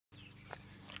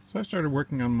So I started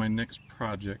working on my next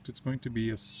project. It's going to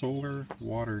be a solar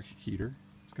water heater.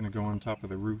 It's going to go on top of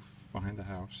the roof behind the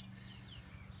house.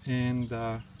 And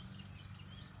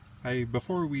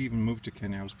before we even moved to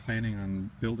Kenya, I was planning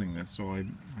on building this, so I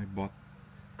bought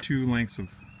 2 lengths of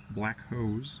black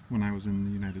hose when I was in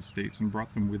the United States and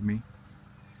brought them with me.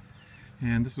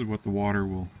 And this is what the water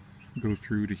will go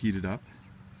through to heat it up.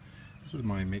 This is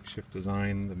my makeshift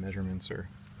design. The measurements are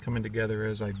coming together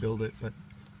as I build it, but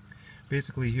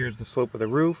basically here's the slope of the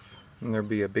roof, and there'll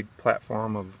be a big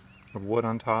platform of wood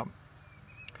on top.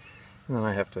 And then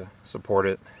I have to support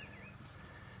it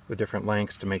with different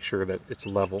lengths to make sure that it's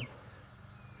level.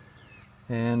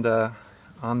 And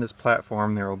on this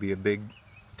platform there will be a big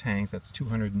tank that's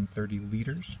 230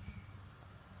 liters.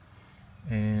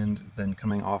 And then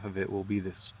coming off of it will be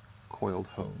this coiled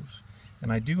hose.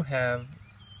 And I do have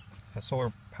a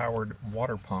solar powered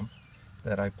water pump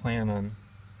that I plan on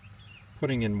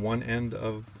putting in one end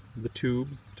of the tube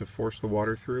to force the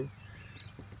water through,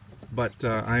 but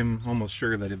I'm almost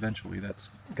sure that eventually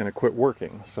that's going to quit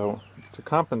working. So to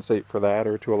compensate for that,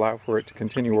 or to allow for it to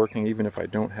continue working even if I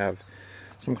don't have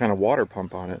some kind of water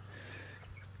pump on it,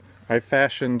 I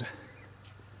fashioned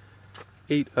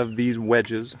 8 of these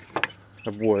wedges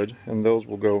of wood, and those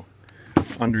will go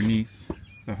underneath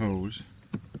the hose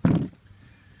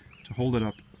to hold it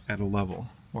up at a level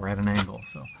or at an angle.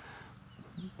 So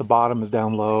the bottom is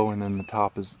down low and then the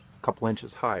top is a couple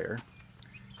inches higher.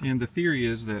 And the theory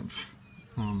is that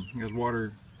as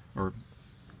water or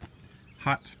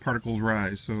hot particles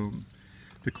rise, so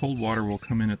the cold water will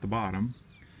come in at the bottom,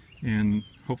 and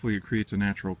hopefully it creates a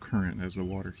natural current as the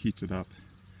water heats it up,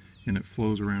 and it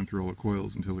flows around through all the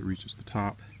coils until it reaches the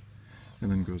top and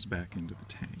then goes back into the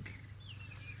tank.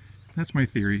 That's my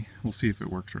theory. We'll see if it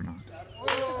works or not.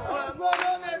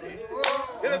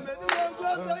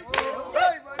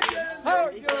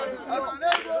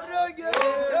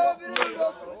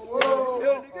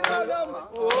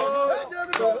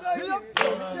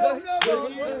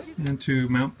 And to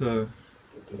mount the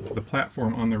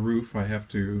platform on the roof, I have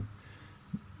to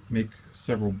make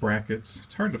several brackets.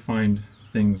 It's hard to find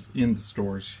things in the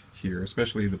stores here,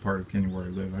 especially the part of Kenya where I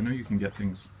live. I know you can get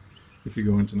things if you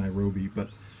go into Nairobi, but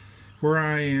where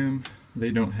I am,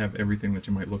 they don't have everything that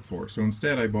you might look for. So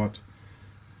instead I bought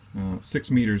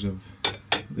 6 meters of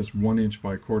this 1 inch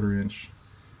by 1/4 inch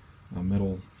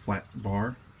metal flat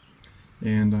bar,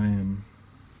 and I am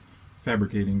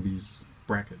fabricating these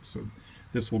brackets. So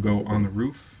this will go on the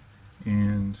roof,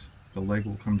 and the leg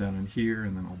will come down in here,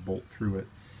 and then I'll bolt through it.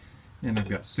 And I've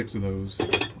got 6 of those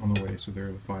on the way, so there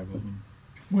are the 5 of them.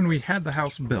 When we had the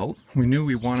house built, we knew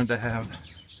we wanted to have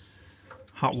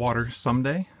hot water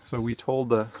someday, so we told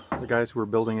the guys who were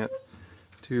building it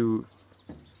to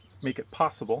make it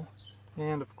possible,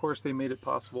 and of course they made it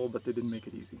possible, but they didn't make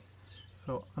it easy.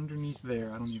 So underneath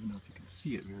there, I don't even know if you can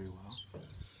see it very well,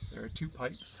 there are 2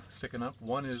 pipes sticking up.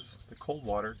 One is the cold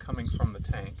water coming from the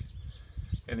tank,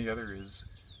 and the other is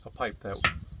a pipe that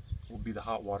will be the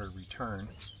hot water return.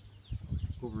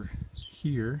 Over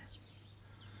here,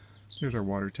 there's our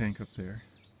water tank up there.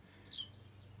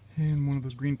 And one of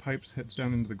those green pipes heads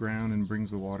down into the ground and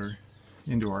brings the water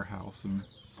into our house. And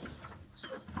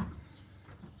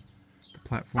the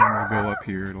platform will go up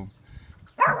here. It'll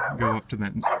go up to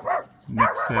that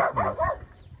next set of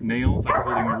nails that are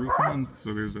holding the roof on.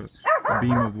 So there's a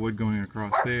beam of wood going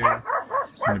across there,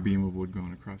 and a beam of wood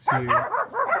going across here,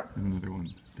 and another one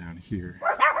down here.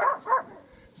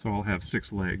 So I'll have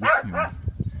 6 legs, you know,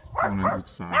 one on each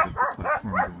side of the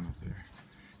platform going up there.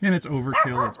 And it's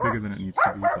overkill, it's bigger than it needs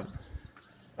to be, but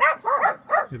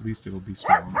at least it'll be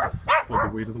strong.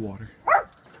 Hold the weight of the water.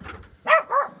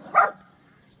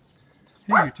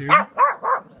 Hey you two.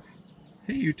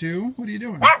 Hey you two, what are you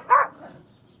doing?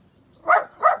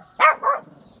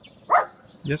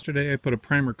 Yesterday I put a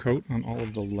primer coat on all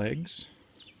of the legs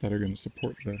that are going to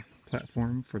support the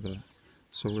platform for the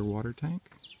solar water tank.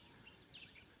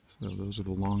 So those are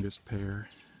the longest pair,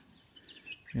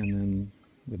 and then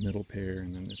the middle pair,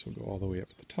 and then this will go all the way up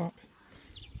to the top.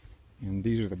 And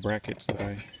these are the brackets that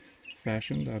I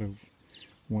fashioned out of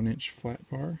 1 inch flat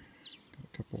bar. Got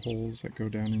a couple holes that go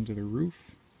down into the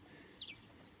roof,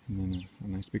 and then a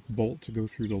nice big bolt to go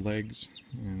through the legs,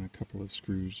 and a couple of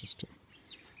screws just to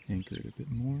anchor it a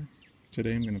bit more.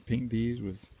 Today I'm going to paint these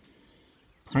with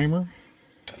primer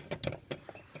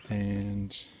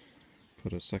and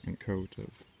put a second coat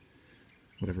of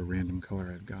whatever random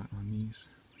color I've got on these.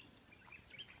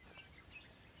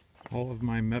 All of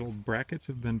my metal brackets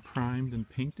have been primed and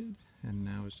painted, and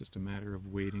now it's just a matter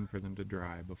of waiting for them to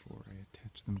dry before I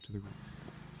attach them to the roof.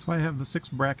 So I have the 6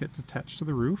 brackets attached to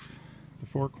the roof, the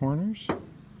 4 corners,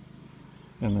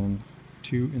 and then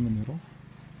two in the middle.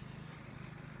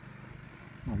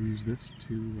 I'll use this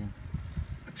to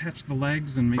attach the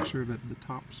legs and make sure that the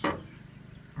tops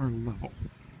are level.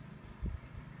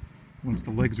 Once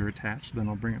the legs are attached, then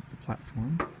I'll bring up the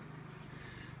platform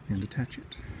and attach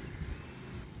it.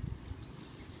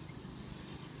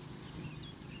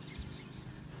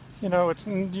 You know, it's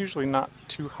usually not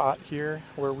too hot here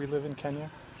where we live in Kenya.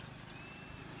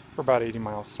 We're about 80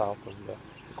 miles south of the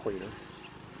equator.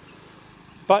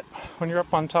 But when you're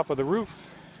up on top of the roof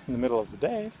in the middle of the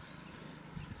day,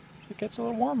 it gets a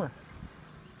little warmer.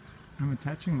 I'm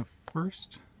attaching the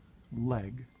first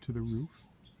leg to the roof.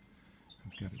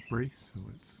 I've got it braced so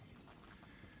it's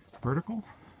vertical.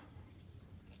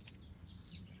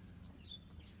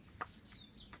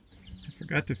 I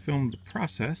forgot to film the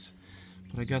process,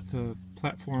 but I got the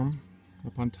platform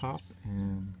up on top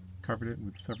and covered it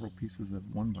with several pieces of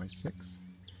 1x6.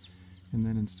 And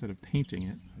then instead of painting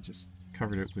it, I just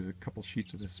covered it with a couple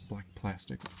sheets of this black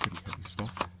plastic, pretty heavy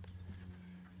stuff.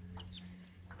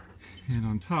 And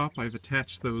on top, I've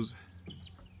attached those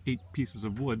 8 pieces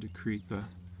of wood to create the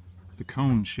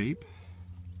cone shape.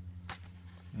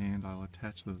 And I'll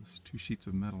attach those 2 sheets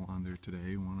of metal on there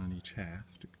today, one on each half,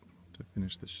 to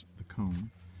finish the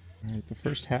cone. Alright, the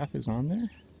first half is on there.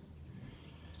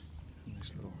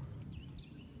 Nice little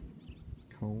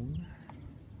cone.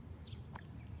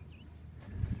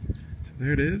 So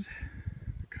there it is,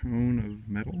 the cone of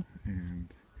metal,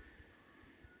 and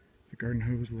the garden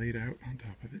hose laid out on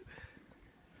top of it.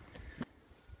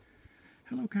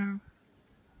 Hello, cow.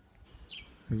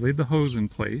 I've laid the hose in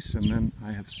place, and then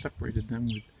I have separated them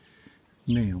with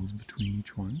nails between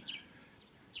each one,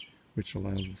 which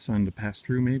allows the sun to pass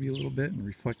through maybe a little bit and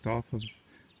reflect off of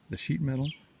the sheet metal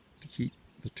to keep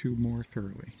the tube more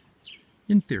thoroughly.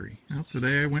 In theory. Now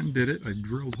today I went and did it. I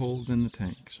drilled holes in the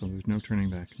tank, so there's no turning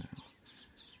back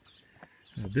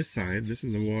now. This side, this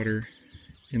is a water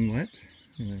inlet,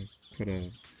 and I put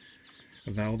a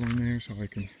valve on there so I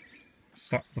can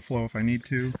stop the flow if I need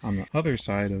to. On the other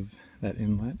side of that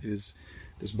inlet is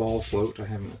this ball float. I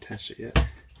haven't attached it yet,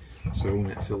 so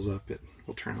when it fills up it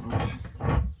will turn off.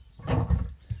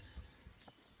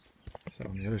 So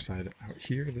on the other side out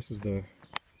here, this is the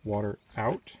water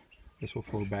out. This will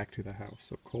flow back to the house.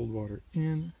 So cold water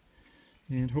in,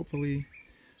 and hopefully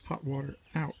hot water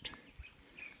out.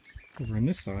 Over on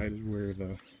this side is where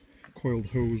the coiled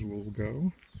hose will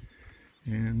go.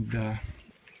 And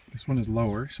this one is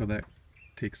lower, so that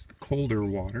takes the colder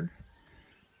water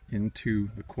into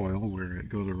the coil where it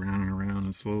goes around and around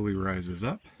and slowly rises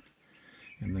up.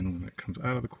 And then when it comes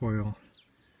out of the coil,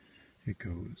 it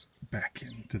goes back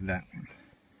into that one.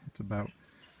 It's about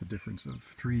a difference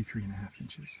of 3.5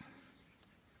 inches.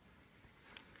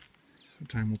 So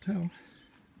time will tell.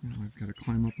 Now I've got to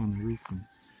climb up on the roof and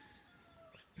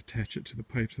attach it to the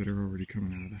pipes that are already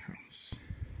coming out of the house.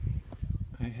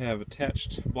 I have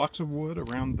attached blocks of wood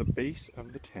around the base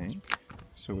of the tank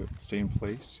so it will stay in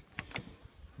place,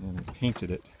 and I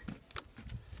painted it.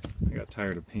 I got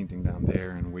tired of painting down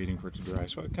there and waiting for it to dry,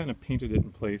 so I kind of painted it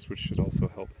in place, which should also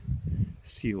help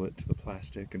seal it to the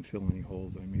plastic and fill any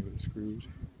holes that I made with the screws.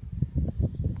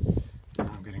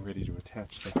 Now I'm getting ready to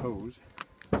attach the hose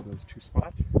to those 2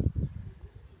 spots.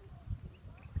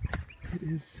 It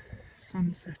is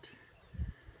sunset,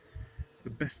 the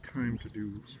best time to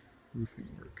do roofing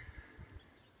work.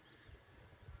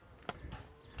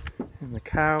 And the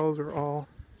cows are all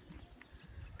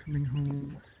coming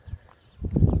home.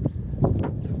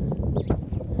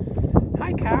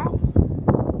 Hi, cow.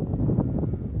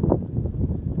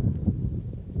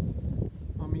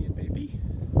 Mommy and baby.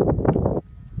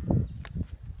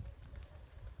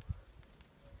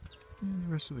 And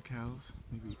the rest of the cows,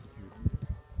 maybe you can hear them.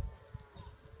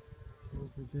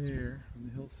 Over there on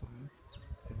the hillside.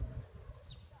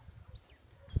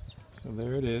 So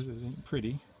there it is. It ain't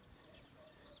pretty,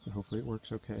 but hopefully it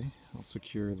works okay. I'll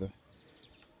secure the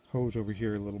hose over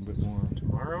here a little bit more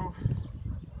tomorrow.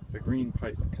 The green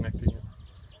pipe connecting it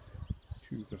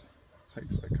to the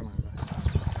pipes that come out of the house.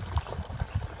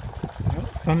 Well,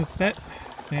 the sun is set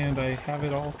and I have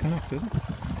it all connected. You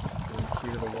can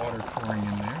hear the water pouring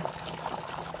in there.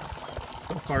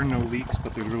 So far no leaks,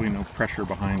 but there's really no pressure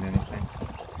behind anything.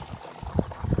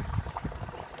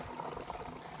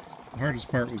 The hardest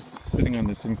part was sitting on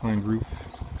this inclined roof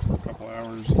for a couple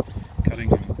hours,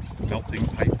 cutting and melting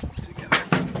pipe together.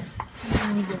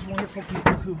 And those wonderful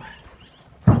people who,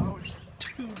 oh, it's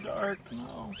too dark,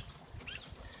 no.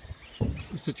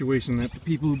 The situation that the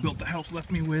people who built the house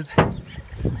left me with,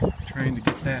 trying to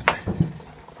get that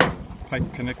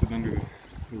pipe connected under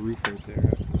the roof right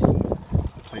there. It was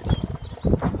a tight spot.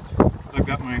 I've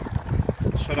got my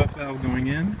shut-off valve going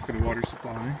in for the water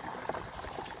supply.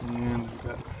 And we've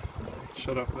got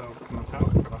shut-off valve coming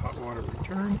out for the hot water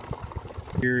return.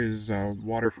 Here is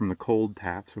water from the cold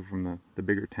tap, so from the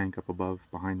bigger tank up above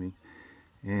behind me.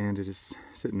 And it is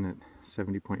sitting at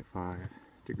 70.5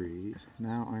 degrees.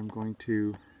 Now I'm going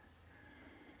to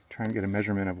try and get a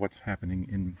measurement of what's happening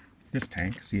in this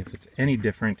tank, see if it's any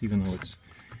different, even though it's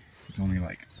only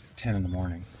like 10 in the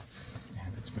morning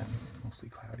and it's been mostly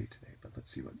cloudy today. But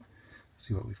let's see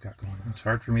what we've got going on. It's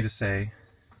hard for me to say,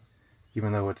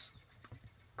 even though it's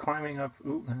climbing up.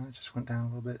 Ooh, no, it just went down a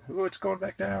little bit. Ooh, it's going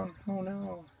back down. Oh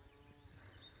no.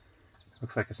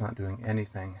 Looks like it's not doing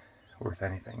anything worth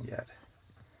anything yet.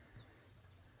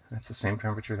 That's the same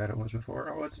temperature that it was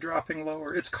before. Oh, it's dropping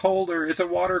lower. It's colder. It's a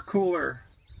water cooler.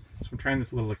 So I'm trying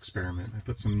this little experiment. I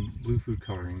put some blue food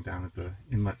coloring down at the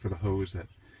inlet for the hose that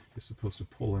is supposed to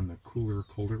pull in the cooler,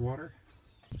 colder water.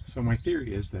 So my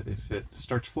theory is that if it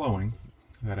starts flowing,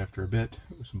 that after a bit,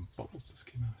 ooh, some bubbles just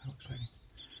came out. How exciting.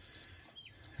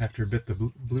 After a bit,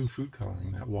 the blue food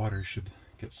coloring, that water should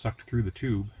get sucked through the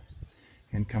tube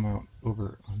and come out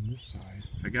over on this side.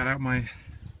 I got out my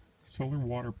solar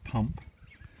water pump,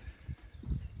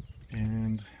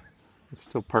 and it's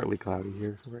still partly cloudy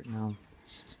here. So right now,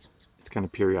 it's kind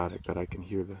of periodic that I can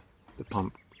hear the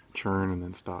pump churn and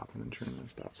then stop and then churn and then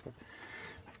stop. So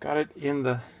I've got it in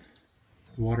the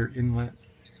water inlet.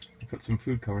 I put some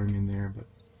food coloring in there, but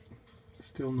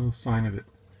still no sign of it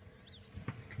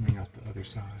coming out the other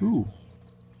side. Ooh,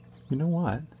 you know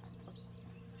what?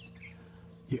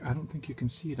 Yeah, I don't think you can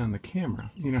see it on the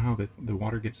camera. You know how the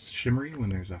water gets shimmery when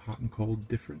there's a hot and cold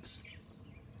difference?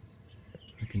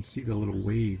 I can see the little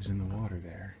waves in the water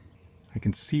there. I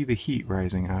can see the heat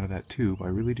rising out of that tube. I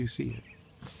really do see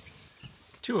it.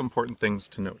 Two important things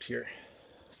to note here.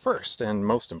 First, and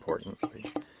most importantly,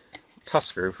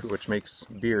 Tusker, which makes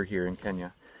beer here in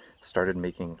Kenya, started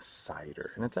making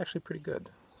cider, and it's actually pretty good.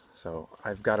 So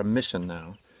I've got a mission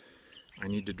now. I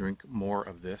need to drink more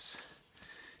of this.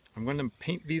 I'm going to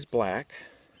paint these black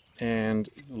and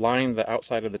line the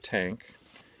outside of the tank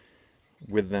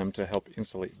with them to help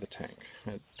insulate the tank.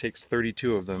 It takes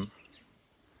 32 of them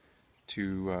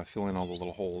to fill in all the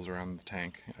little holes around the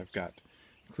tank. I've got,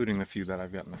 including the few that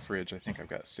I've got in the fridge, I think I've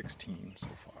got 16 so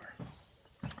far.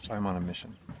 So I'm on a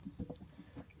mission.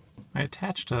 I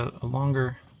attached a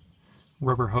longer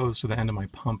rubber hose to the end of my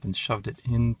pump and shoved it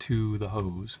into the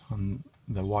hose on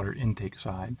the water intake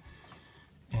side,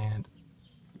 and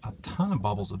a ton of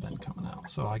bubbles have been coming out.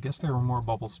 So I guess there were more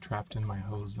bubbles trapped in my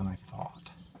hose than I thought.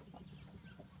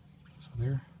 So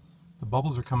the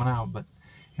bubbles are coming out,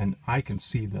 and I can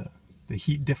see the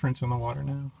heat difference in the water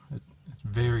now. It's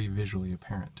very visually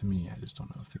apparent to me. I just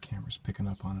don't know if the camera's picking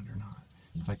up on it or not.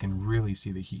 But I can really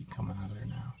see the heat coming out of there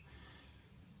now.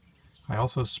 I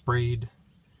also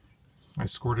I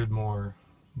squirted more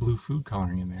blue food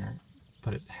coloring in there,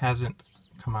 but it hasn't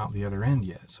come out the other end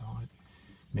yet, so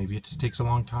maybe it just takes a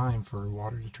long time for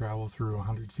water to travel through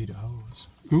 100 feet of hose.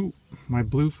 Ooh, my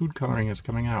blue food coloring is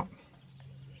coming out.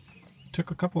 It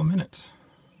took a couple of minutes,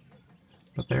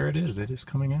 but there it is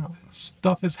coming out.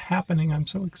 Stuff is happening, I'm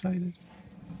so excited.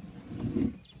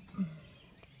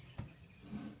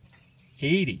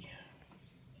 80.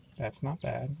 That's not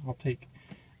bad. I'll take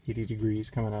 80 degrees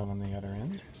coming out on the other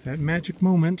end. It's that magic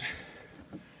moment.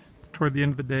 It's toward the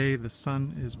end of the day. The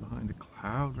sun is behind a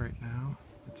cloud right now.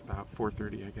 It's about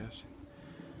 4:30, I guess.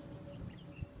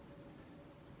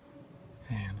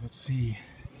 And let's see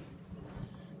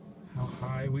how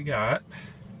high we got.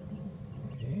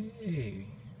 Hey,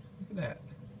 look at that.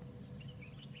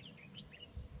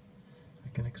 I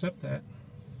can accept that.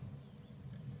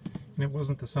 And it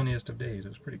wasn't the sunniest of days. It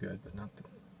was pretty good, but not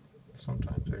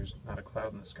sometimes there's not a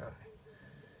cloud in the sky.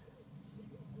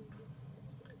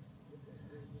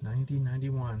 90,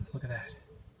 91, look at that.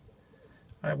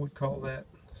 I would call that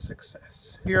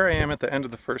success. Here I am at the end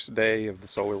of the first day of the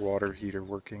solar water heater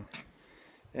working,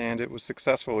 and it was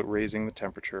successful at raising the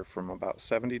temperature from about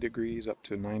 70 degrees up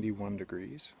to 91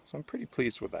 degrees. So I'm pretty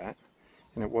pleased with that,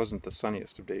 and it wasn't the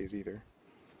sunniest of days either.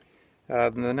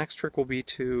 The next trick will be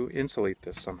to insulate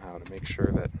this somehow to make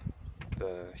sure that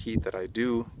the heat that I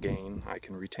do gain, I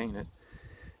can retain it.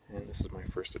 And this is my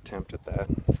first attempt at that.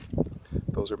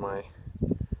 Those are my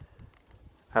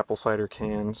apple cider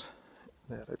cans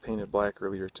that I painted black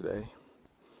earlier today.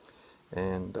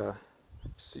 And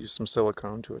use some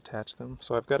silicone to attach them.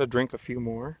 So I've got to drink a few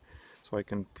more so I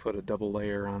can put a double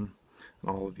layer on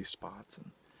all of these spots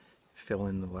and fill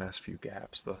in the last few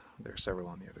gaps. There are several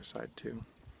on the other side too.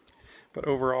 But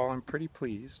overall, I'm pretty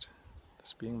pleased,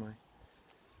 this being my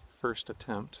first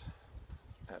attempt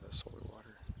at a solar water.